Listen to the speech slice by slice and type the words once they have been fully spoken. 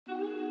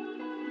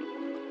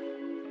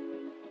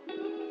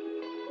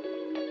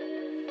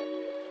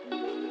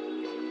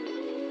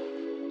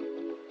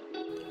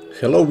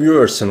Hello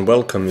viewers and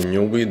welcome in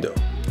new video.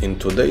 In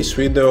today's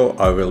video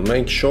I will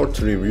make short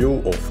review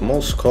of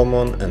most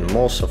common and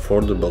most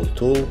affordable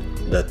tool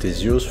that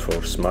is used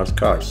for smart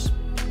cars.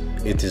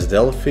 It is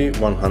Delphi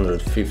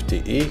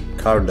 150e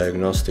car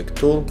diagnostic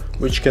tool,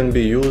 which can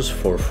be used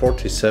for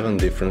 47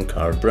 different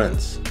car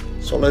brands.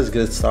 So let's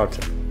get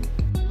started.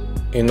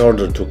 In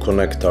order to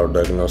connect our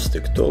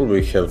diagnostic tool,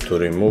 we have to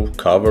remove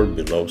cover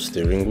below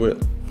steering wheel.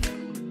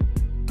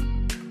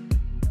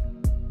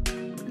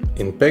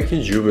 In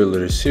package you will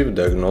receive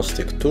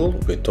diagnostic tool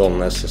with all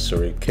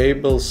necessary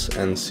cables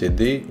and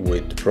CD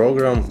with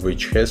program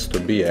which has to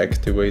be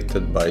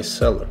activated by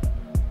seller.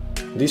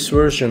 This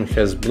version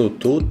has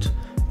Bluetooth,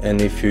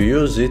 and if you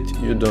use it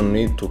you don't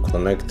need to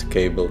connect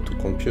cable to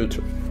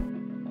computer.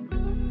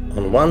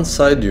 On one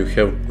side you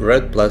have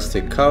red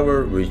plastic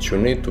cover which you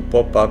need to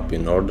pop up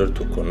in order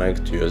to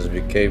connect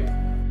USB cable.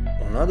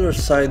 On other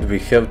side we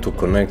have to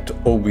connect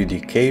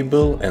OBD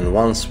cable, and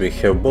once we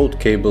have both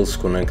cables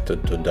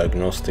connected to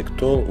diagnostic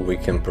tool we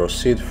can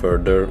proceed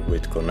further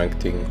with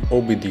connecting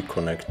OBD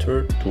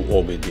connector to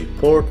OBD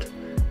port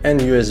and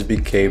USB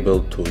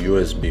cable to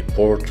USB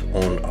port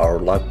on our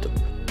laptop.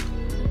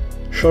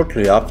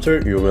 Shortly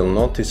after you will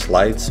notice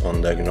lights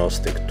on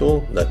diagnostic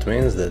tool, that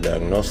means the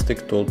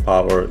diagnostic tool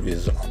power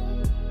is on.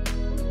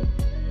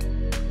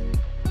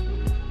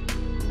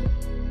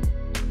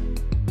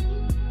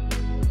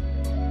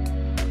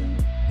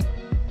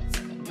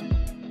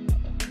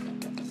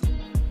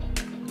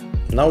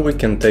 Now we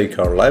can take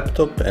our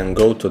laptop and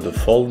go to the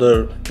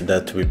folder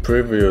that we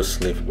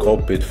previously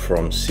copied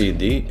from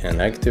CD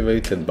and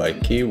activated by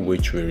key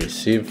which we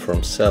received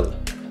from seller.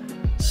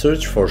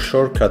 Search for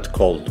shortcut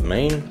called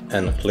main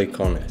and click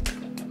on it.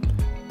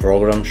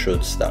 Program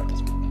should start.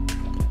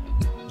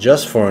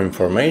 Just for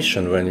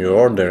information, when you're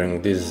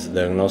ordering this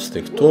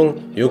diagnostic tool,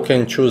 you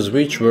can choose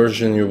which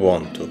version you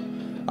want to.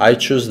 I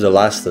choose the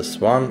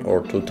latest one,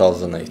 or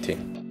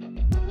 2018.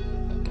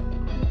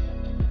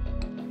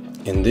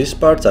 In this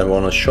part I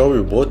want to show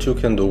you what you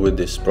can do with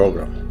this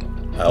program.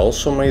 I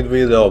also made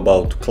video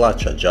about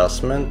clutch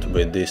adjustment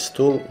with this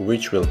tool,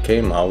 which will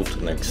come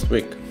out next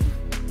week.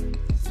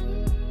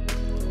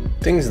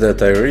 Things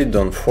that I read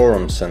on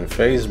forums and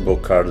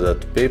Facebook are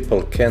that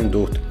people can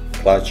do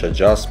clutch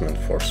adjustment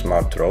for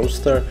smart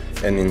Roadster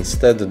and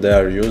instead they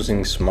are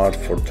using smart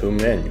for 2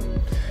 menu.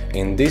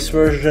 In this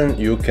version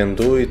you can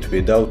do it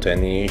without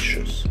any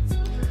issues.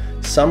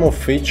 Some of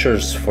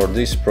features for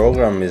this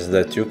program is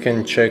that you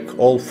can check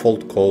all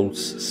fault codes,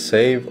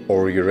 save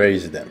or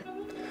erase them.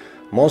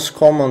 Most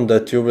common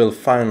that you will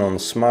find on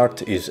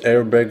smart is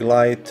airbag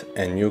light,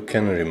 and you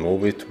can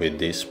remove it with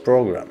this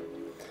program.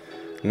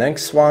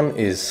 Next one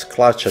is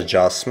clutch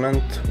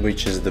adjustment,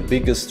 which is the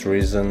biggest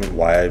reason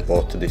why I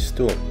bought this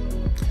tool.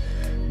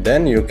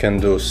 Then you can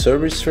do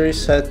service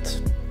reset.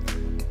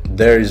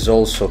 There is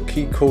also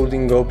key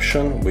coding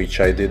option, which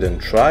I didn't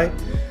try.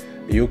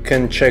 You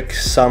can check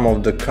some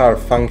of the car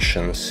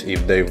functions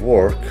if they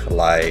work,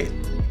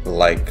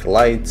 like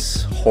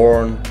lights,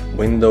 horn,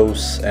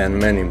 windows and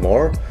many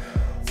more.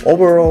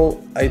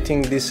 Overall, I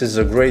think this is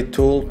a great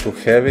tool to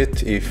have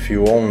it if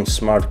you own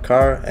smart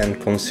car,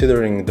 and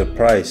considering the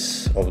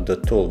price of the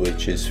tool,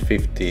 which is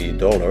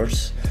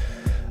 $50,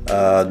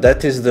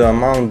 that is the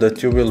amount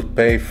that you will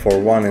pay for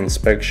one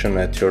inspection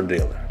at your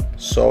dealer.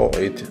 So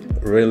it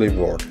really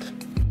worth.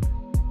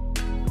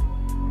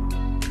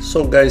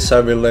 So guys,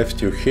 I will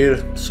left you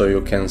here so you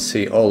can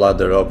see all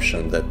other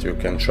options that you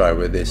can try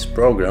with this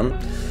program.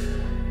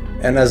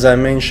 And as I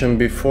mentioned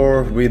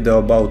before, video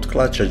about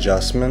clutch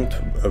adjustment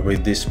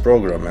with this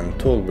program and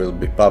tool will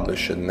be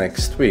published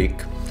next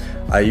week.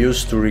 I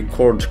used to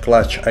record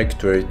clutch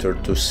actuator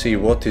to see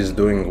what is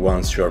doing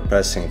once you are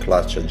passing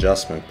clutch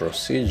adjustment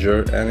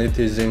procedure, and it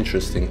is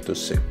interesting to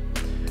see.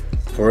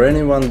 For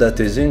anyone that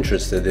is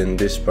interested in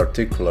this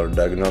particular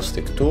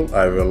diagnostic tool,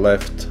 I will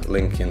left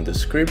link in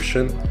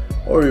description,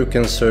 or you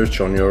can search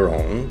on your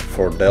own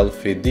for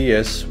Delphi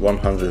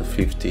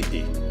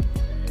DS150e.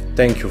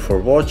 Thank you for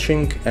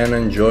watching and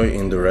enjoy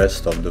in the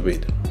rest of the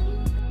video.